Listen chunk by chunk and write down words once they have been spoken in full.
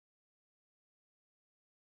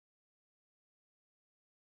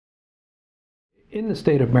In the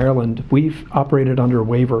state of Maryland, we've operated under a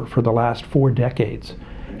waiver for the last 4 decades.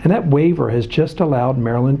 And that waiver has just allowed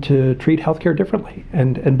Maryland to treat healthcare differently.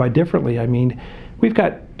 And by differently, I mean we've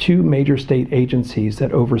got 2 major state agencies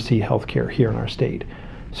that oversee healthcare here in our state.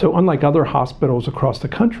 So unlike other hospitals across the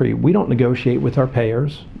country, we don't negotiate with our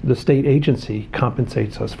payers. The state agency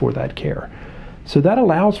compensates us for that care. So that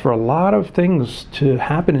allows for a lot of things to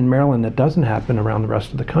happen in Maryland that doesn't happen around the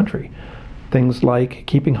rest of the country. Things like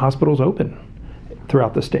keeping hospitals open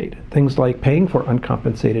throughout the state. Things like paying for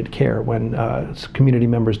uncompensated care when community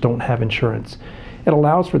members don't have insurance. It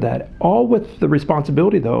allows for that, all with the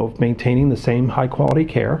responsibility, though, of maintaining the same high quality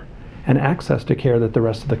care and access to care that the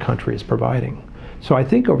rest of the country is providing. So I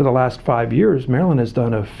think over the last 5 years, Maryland has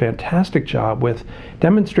done a fantastic job with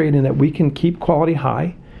demonstrating that we can keep quality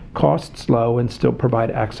high, costs low, and still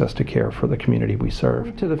provide access to care for the community we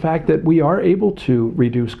serve. To the fact that we are able to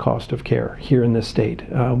reduce cost of care here in this state.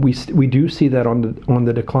 We do see that on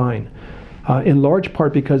the decline, in large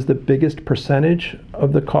part because the biggest percentage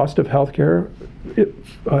of the cost of healthcare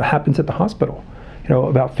happens at the hospital. You know,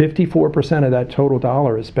 about 54% of that total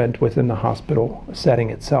dollar is spent within the hospital setting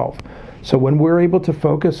itself. So when we're able to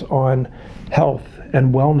focus on health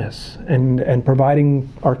and wellness and providing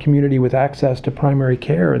our community with access to primary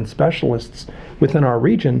care and specialists within our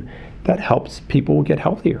region, that helps people get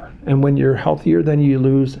healthier. And when you're healthier, then you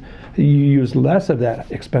use less of that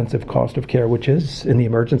expensive cost of care, which is in the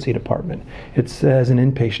emergency department. It's as an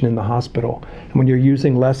inpatient in the hospital. And when you're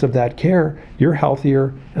using less of that care, you're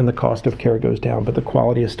healthier and the cost of care goes down, but the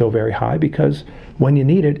quality is still very high because when you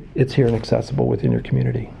need it, it's here and accessible within your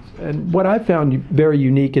community. And what I found very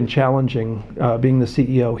unique and challenging, being the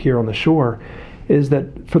CEO here on the shore, is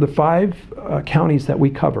that for the 5 counties that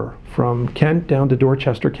we cover, from Kent down to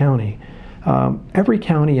Dorchester County, every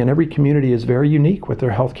county and every community is very unique with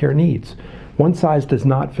their healthcare needs. One size does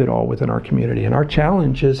not fit all within our community, and our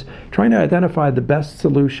challenge is trying to identify the best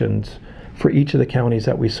solutions for each of the counties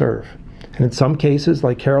that we serve. And in some cases,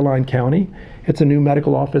 like Caroline County, it's a new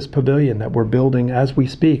medical office pavilion that we're building as we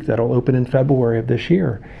speak that'll open in February of this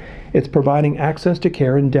year. It's providing access to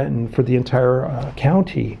care in Denton for the entire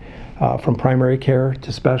county, from primary care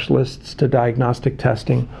to specialists to diagnostic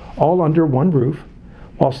testing, all under one roof,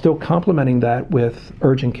 while still complementing that with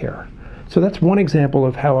urgent care. So that's one example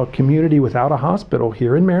of how a community without a hospital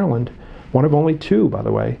here in Maryland, one of only 2, by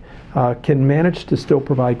the way, can manage to still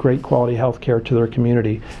provide great quality health care to their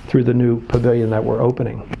community through the new pavilion that we're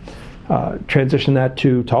opening. Transition that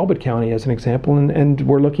to Talbot County as an example, and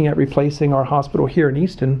we're looking at replacing our hospital here in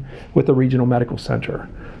Easton with a regional medical center.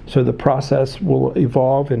 So the process will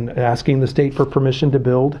evolve in asking the state for permission to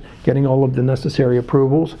build, getting all of the necessary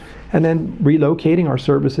approvals, and then relocating our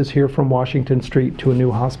services here from Washington Street to a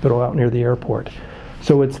new hospital out near the airport.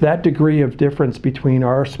 So it's that degree of difference between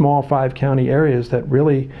our small 5 county areas that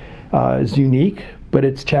really is unique, but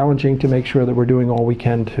it's challenging to make sure that we're doing all we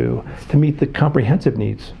can to meet the comprehensive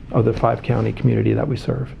needs of the 5 county community that we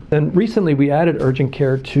serve. And recently we added urgent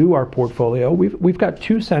care to our portfolio. We've got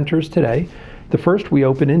 2 centers today. The first we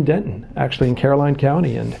opened in Denton, actually in Caroline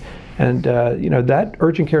County, and you know, that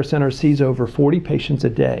urgent care center sees over 40 patients a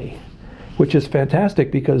day, which is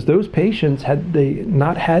fantastic because those patients, had they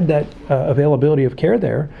not had that availability of care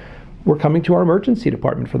there, we're coming to our emergency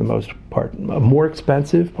department for the most part, a more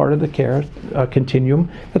expensive part of the care continuum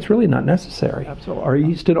that's really not necessary. So our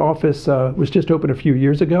Easton office was just opened a few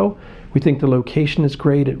years ago. We think the location is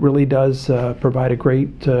great. It really does provide a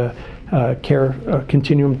great care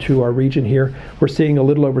continuum to our region here. We're seeing a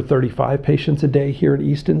little over 35 patients a day here in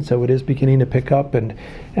Easton, so it is beginning to pick up. And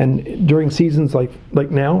during seasons like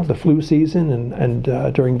now, the flu season,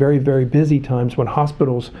 and during very, very busy times when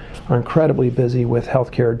hospitals are incredibly busy with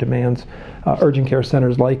healthcare demands, urgent care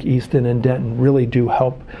centers like Easton and Denton really do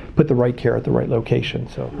help put the right care at the right location.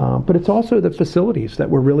 So, but it's also the facilities that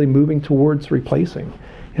we're really moving towards replacing.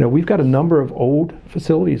 You know, we've got a number of old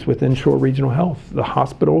facilities within Shore Regional Health. The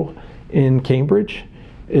hospital in Cambridge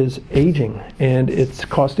is aging, and it's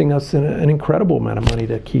costing us an incredible amount of money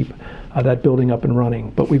to keep that building up and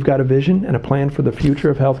running. But we've got a vision and a plan for the future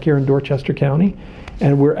of healthcare in Dorchester County,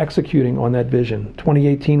 and we're executing on that vision.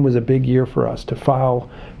 2018 was a big year for us to file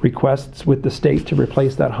requests with the state to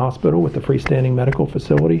replace that hospital with a freestanding medical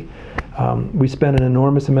facility. We spent an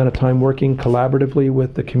enormous amount of time working collaboratively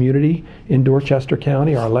with the community in Dorchester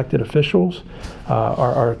County, our elected officials,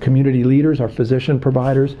 our community leaders, our physician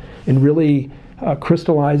providers, in really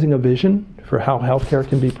crystallizing a vision for how healthcare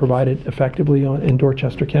can be provided effectively in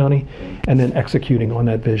Dorchester County, and then executing on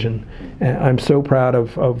that vision. And I'm so proud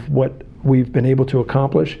of what we've been able to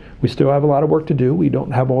accomplish. We still have a lot of work to do. We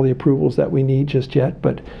don't have all the approvals that we need just yet,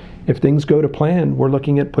 but if things go to plan, we're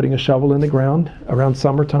looking at putting a shovel in the ground around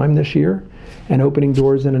summertime this year and opening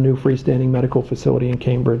doors in a new freestanding medical facility in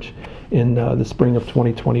Cambridge in the spring of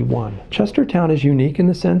 2021. Chestertown is unique in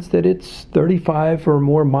the sense that it's 35 or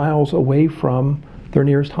more miles away from their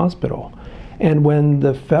nearest hospital. And when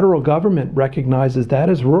the federal government recognizes that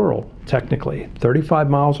as rural, technically, 35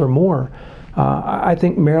 miles or more, I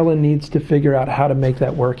think Maryland needs to figure out how to make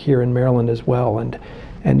that work here in Maryland as well.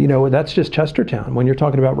 And you know, that's just Chestertown. When you're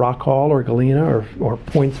talking about Rock Hall or Galena or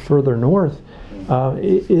points further north,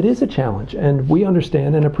 it is a challenge, and we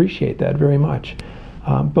understand and appreciate that very much.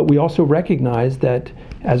 But we also recognize that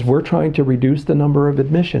as we're trying to reduce the number of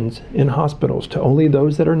admissions in hospitals to only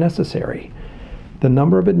those that are necessary, the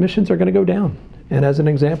number of admissions are going to go down. And as an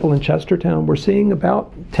example, in Chestertown, we're seeing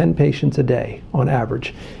about 10 patients a day on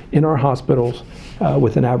average in our hospitals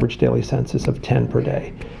with an average daily census of 10 per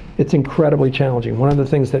day. It's incredibly challenging. One of the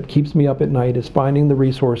things that keeps me up at night is finding the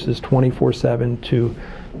resources 24/7 to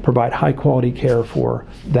provide high quality care for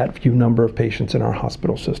that few number of patients in our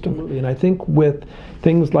hospital system. And I think with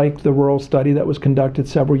things like the rural study that was conducted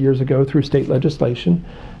several years ago through state legislation,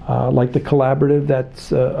 like the collaborative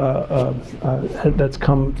that's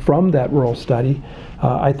come from that rural study,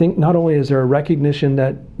 I think not only is there a recognition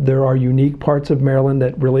that there are unique parts of Maryland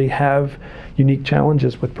that really have unique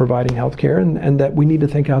challenges with providing health care and that we need to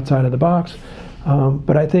think outside of the box,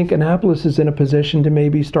 but I think Annapolis is in a position to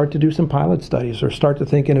maybe start to do some pilot studies or start to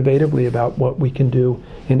think innovatively about what we can do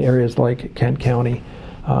in areas like Kent County.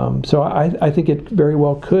 So I think it very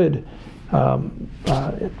well could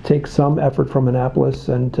take some effort from Annapolis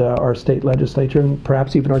and our state legislature and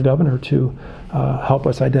perhaps even our governor to help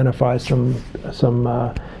us identify some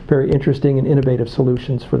very interesting and innovative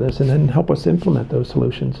solutions for this and then help us implement those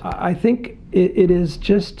solutions. I think it is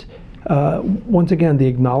just once again the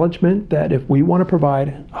acknowledgement that if we want to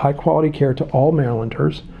provide high quality care to all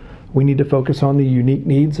Marylanders, we need to focus on the unique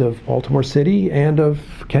needs of Baltimore City and of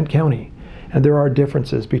Kent County. And there are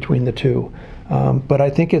differences between the two. But I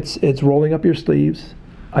think it's rolling up your sleeves,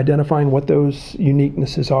 identifying what those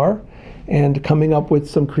uniquenesses are, and coming up with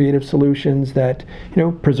some creative solutions that, you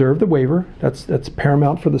know, preserve the waiver. That's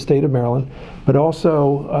paramount for the state of Maryland, but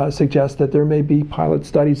also suggest that there may be pilot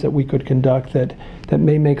studies that we could conduct that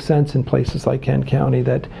may make sense in places like Kent County,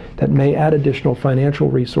 that may add additional financial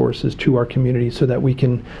resources to our community so that we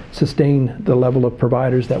can sustain the level of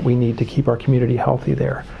providers that we need to keep our community healthy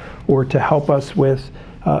there, or to help us with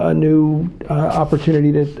a new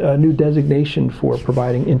opportunity, a new designation for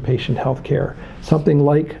providing inpatient health care, something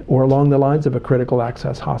like or along the lines of a critical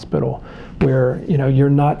access hospital, where, you know,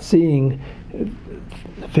 you're not seeing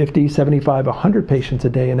 50, 75, 100 patients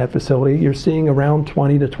a day in that facility. You're seeing around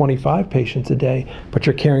 20 to 25 patients a day, but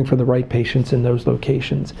you're caring for the right patients in those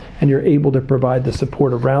locations, and you're able to provide the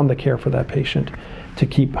support around the care for that patient to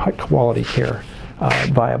keep high quality care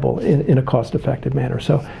viable in a cost-effective manner.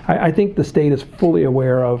 So I think the state is fully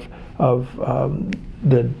aware of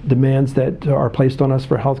the demands that are placed on us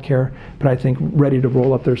for healthcare, but I think ready to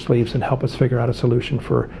roll up their sleeves and help us figure out a solution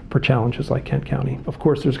for challenges like Kent County. Of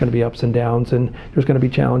course, there's going to be ups and downs, and there's going to be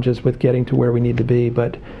challenges with getting to where we need to be,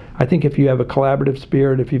 but I think if you have a collaborative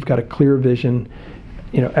spirit, if you've got a clear vision,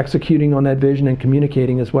 you know, executing on that vision and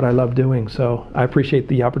communicating is what I love doing. So I appreciate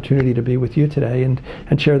the opportunity to be with you today and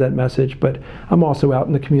share that message. But I'm also out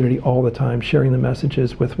in the community all the time sharing the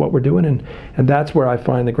messages with what we're doing. And that's where I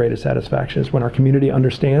find the greatest satisfaction, is when our community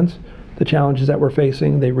understands the challenges that we're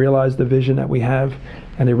facing, they realize the vision that we have,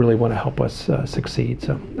 and they really want to help us succeed.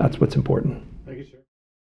 So that's what's important.